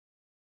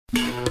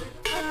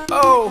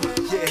Oh,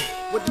 yeah.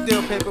 What the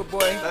deal,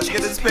 Paperboy? Let's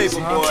get this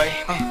Paperboy.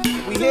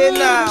 We here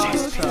now.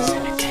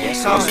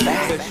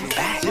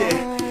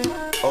 Yeah.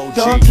 OG,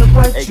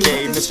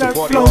 aka Mr.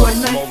 Pardy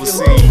from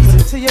overseas. Put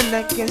it to your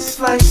neck and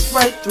slice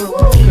right through.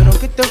 You don't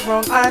get the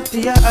wrong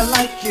idea, I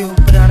like you,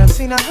 but I done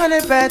seen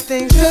 100 bad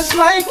things just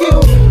like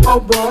you. Oh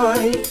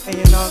boy, and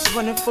you know I was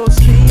running full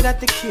speed at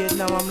the kid.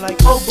 Now I'm like,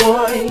 oh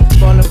boy,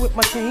 ballin' with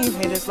my team,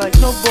 haters like,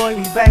 no boy.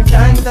 We back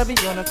dimes, I be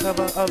on the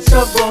cover of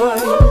Subboy.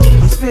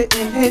 I'm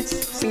spitting hits,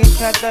 singing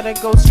cat that I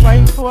go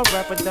right for a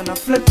rapper, then I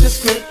flip the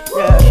script.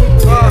 Yeah,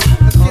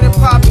 let's get it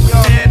poppin',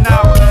 y'all. Yeah,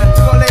 now,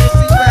 go ladies,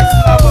 see back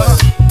lovers.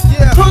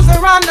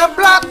 Cruising around the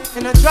block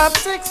in a drop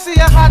 6, see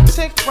a hot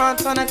chick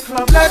front on a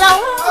club let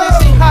out.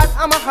 Say she hot,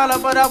 I'ma holler,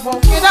 but I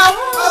won't get out.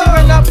 She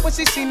ran up when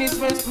she seen these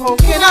rims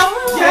poking out.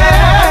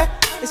 Yeah,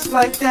 it's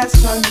like that,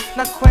 son.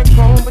 Not quite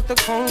grown, but the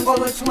chrome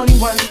over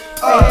 21.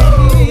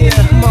 Hey,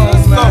 come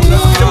on, man.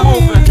 Let's get it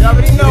moving. You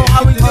already know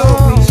how we do.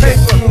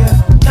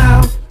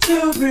 Now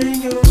to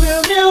bring you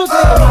real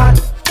music,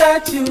 hot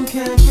that you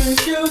can't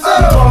refuse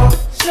it. Or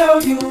show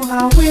you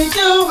how we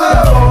do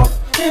it. Or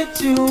hit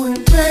you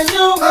in brand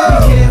new. We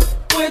here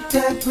with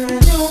that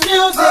brand new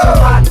music,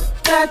 hot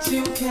that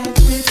you can't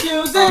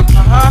refuse it.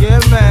 Yeah,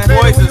 man.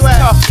 Boys is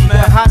tough,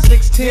 man. Hot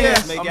 16. Yeah,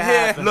 make it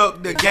happen.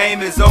 Look, the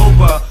game is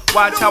over.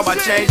 Watch how I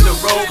change the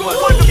rover.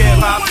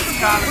 Can't hop this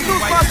college.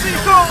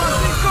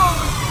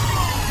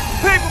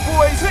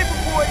 Paperboyz.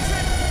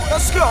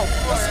 Let's go.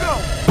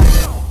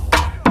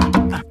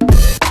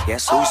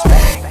 Guess who's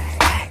back?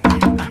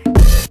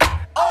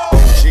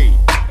 OG,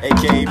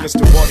 aka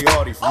Mr.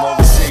 Pardy from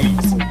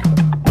overseas.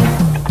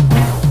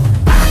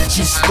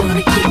 Just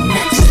wanna get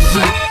next to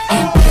you.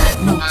 Ain't got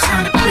no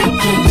time to play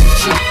games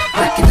with you.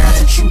 Recognize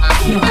that you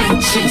ain't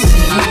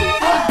chasing you.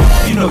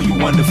 You know you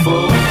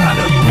wonderful. I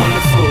know you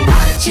wonderful. I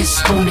just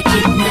wanna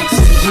get next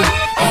to you.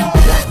 Ain't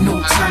got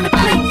no time to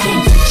play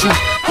games with you.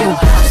 Your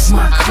house,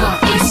 my car,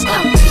 it's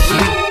up to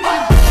you.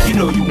 You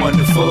know you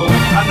wonderful.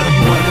 I know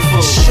you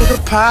wonderful.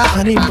 Sugar pie,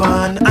 honey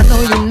bun. I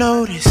know you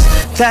notice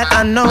that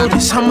I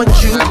notice how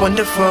much you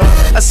wonderful.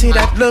 I see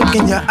that look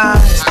in your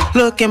eyes,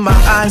 look in my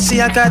eyes. See,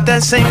 I got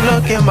that same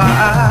look in my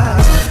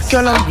eyes.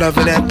 Girl, I'm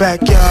loving that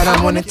backyard. I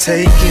wanna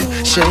take you,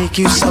 shake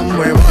you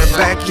somewhere in the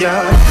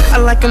backyard. I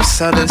like them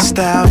southern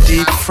style,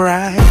 deep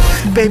fried.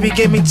 Baby,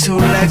 give me 2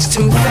 legs,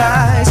 2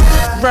 thighs.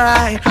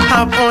 Right,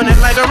 hop on it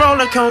like a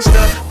roller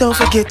coaster. Don't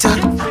forget to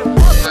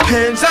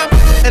hands up.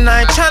 And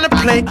I ain't tryna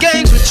play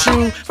games with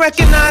you.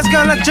 Recognize,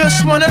 girl, I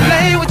just wanna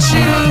lay with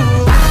you.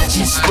 I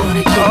just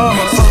wanna get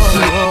next to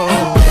you.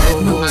 Ain't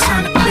got no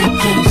time to play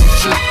games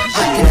with you.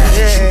 Recognize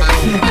that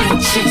you ain't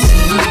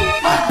chasing you.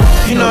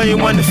 You know you're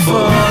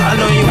wonderful, I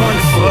know you're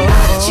wonderful.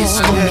 I just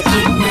wanna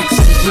get next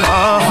to you. Ain't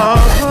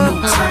got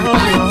no time to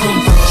play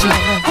games with you.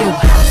 Your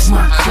house,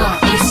 my car,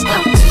 it's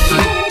up to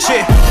you.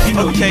 You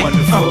know you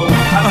wonderful.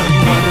 I know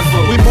you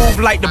wonderful. We move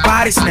like the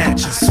body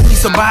snatchers. We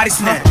some body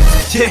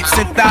snatchers. Hips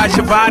and thighs,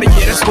 your body,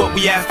 yeah, that's what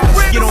we after.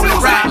 Get on the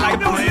ride like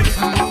the plane.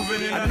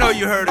 I know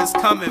you heard us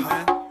coming,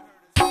 man.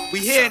 We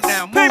here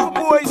now.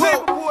 Paperboyz.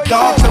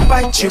 Dogs will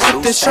bite you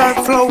with the sharp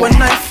flow and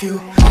knife you.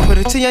 Put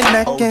it to your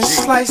neck and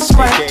slice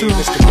right through.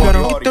 You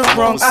don't get the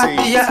wrong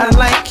idea, I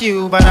like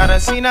you, but I done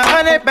seen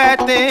 100 bad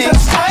things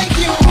just like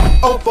you.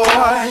 Oh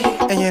boy,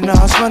 and you know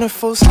I was running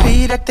full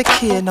speed at the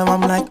kid. Now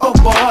I'm like, oh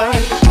boy,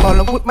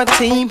 ballin' with my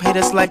team,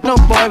 haters like, no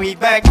boy. We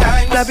back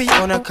dimes, I be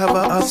on the cover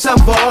of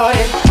Subboy.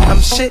 I'm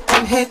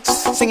shitting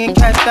hits, singing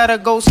cat that I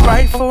goes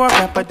right for a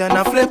rapper, then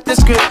I flip the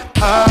script.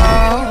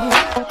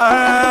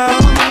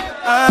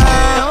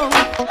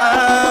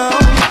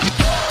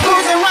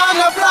 Cruising round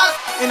the block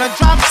in a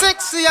drop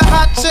 6, see a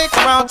hot chick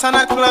round town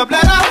at club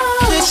let out.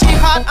 Yeah, she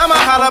hot, I'ma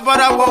holler, but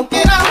I won't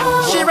get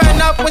out. She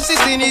ran up when she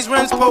seen these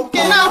rims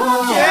poking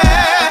out.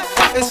 Yeah,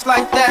 it's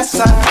like that,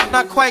 son.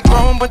 Not quite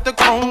grown, but the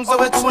chrome's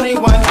over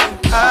 21.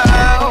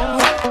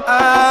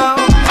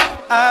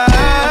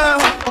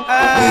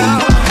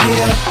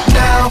 Yeah,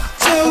 now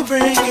to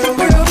bring you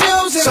real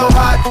music, so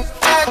hot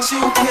that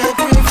you can't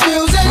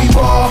refuse it. We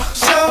will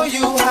show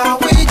you how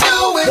we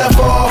do it.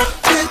 Therefore,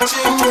 hit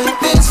you with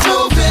this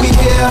movement. We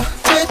here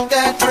with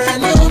that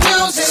brand new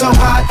music, so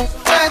hot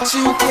that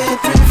you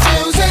can't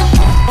refuse it.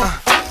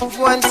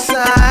 One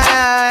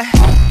side,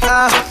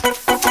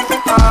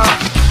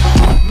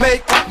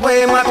 make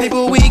way, my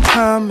people, we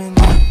coming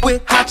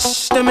with hot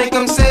to make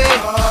them say.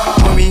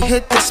 When we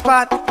hit the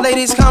spot,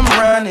 ladies come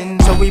running,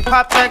 so we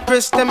pop that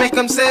grist to make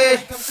them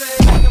say,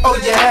 oh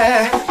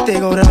yeah. They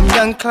go them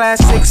young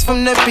classics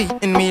from the beat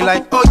and me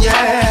like, oh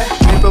yeah.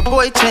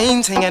 Paperboy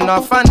chains hanging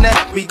off our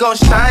neck, we gon'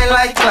 shine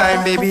like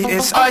lime, baby,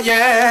 it's oh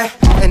yeah.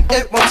 And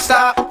it won't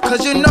stop,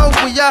 cause you know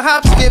we a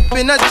hop, skip,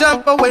 and a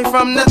jump away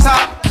from the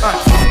top.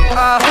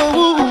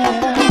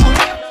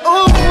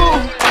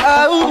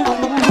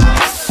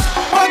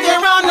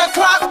 Working round the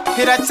clock,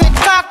 hit a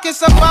tick-tock,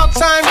 it's about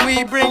time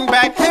we bring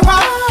back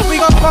hip-hop. We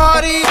gon'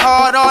 party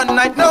hard all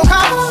night, no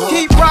cop.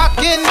 Keep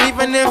rockin'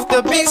 even if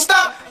the beat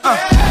stop.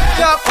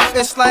 Yup,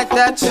 it's like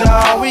that,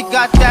 y'all. We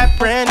got that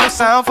brand new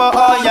sound for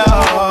all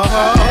y'all.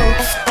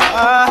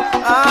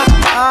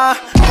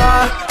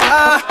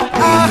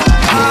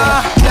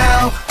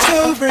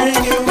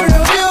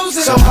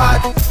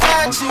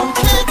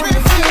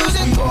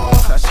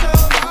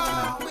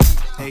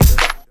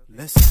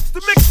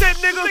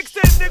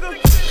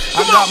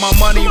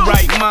 money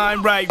right,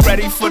 mind right,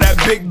 ready for that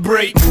big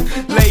break.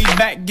 Laid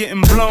back,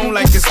 getting blown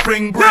like a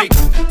spring break.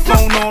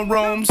 Phone on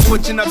roam,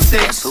 switching up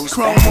stakes.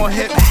 Chrome on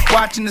hip,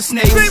 watching the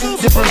snakes.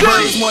 Different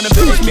birds wanna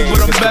pitch me,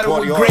 but I'm better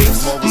with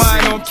grapes.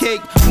 Mine on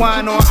cake,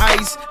 wine on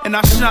ice, and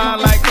I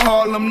shine like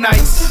Harlem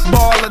Nights.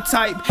 Baller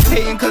type,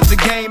 hating cause the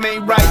game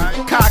ain't right.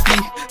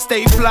 Cocky,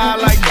 stay fly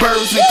like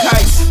birds and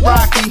kites.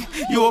 Rocky,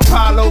 you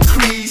Apollo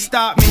Creed,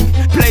 stop me.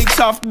 Play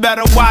tough,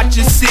 better watch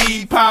your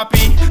seed.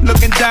 Poppy,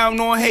 looking down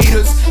on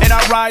haters, and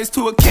I rise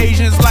to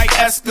occasions like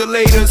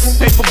escalators.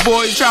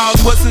 Paperboyz,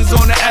 Charles Wilson's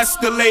on the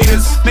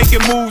escalators.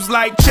 Making moves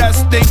like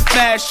chess, think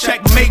fast,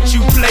 checkmate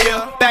you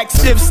player. Back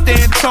stiff,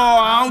 stand tall,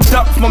 I don't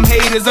duck from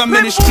haters. I'm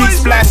in the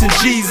streets blasting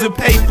G's of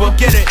paper.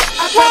 Get it?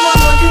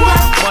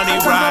 Money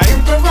ride,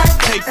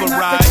 paper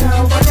ride.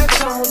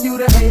 You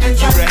the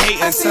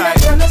hating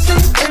side.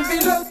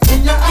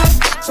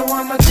 So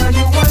I'ma tell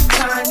you one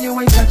time, you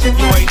ain't touching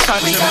mine.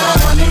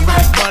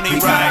 Money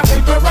ride,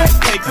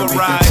 paper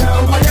ride.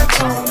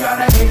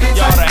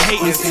 Y'all the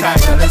hating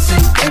side.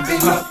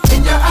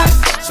 In your eyes,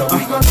 so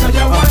we gon' tell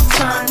you one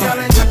time, y'all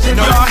ain't touching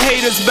mine. Y'all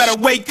haters better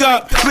wake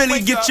up, really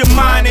get your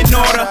mind in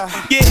order.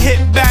 Get hit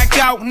back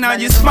out, now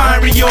your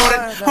spine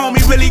reordered.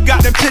 Homie really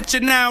got the picture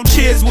now,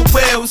 cheers with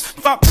wheels.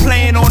 Fuck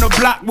playing on the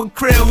block with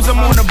krills. I'm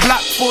on the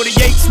block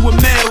 48s with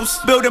mills.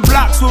 Building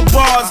blocks with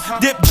bars,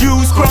 dip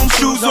Jews, chrome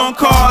shoes on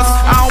cars.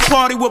 I don't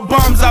party with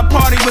bums, I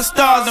party with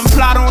stars and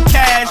plot on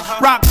cash.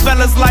 Rock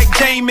fellas like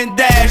Damon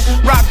Dash,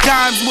 rock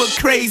dimes with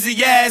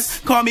crazy ass.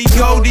 Call me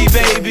Goldie,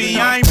 baby,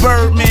 I ain't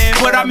Birdman,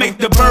 but I make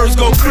the birds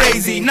go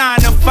crazy. 9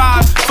 to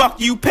 5, fuck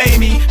you pay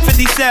me.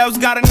 50 sales,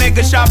 got a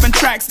nigga shopping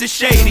tracks to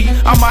shady.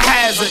 I'm a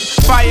hazard,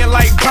 fire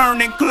like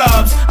burning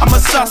clubs. I'm a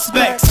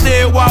suspect,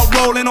 still out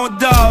rolling on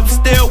dubs.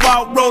 Still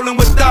out rolling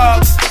with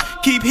thugs.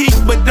 Keep heat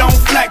but don't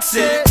flex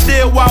it.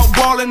 Still out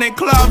balling in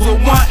clubs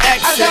with one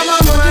exit.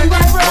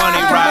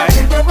 Money ride,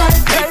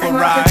 paper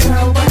ride.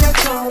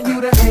 You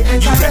the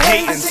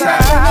hating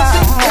side.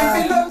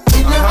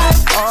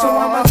 So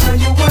I'ma tell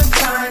you one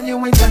time,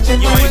 you ain't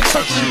touching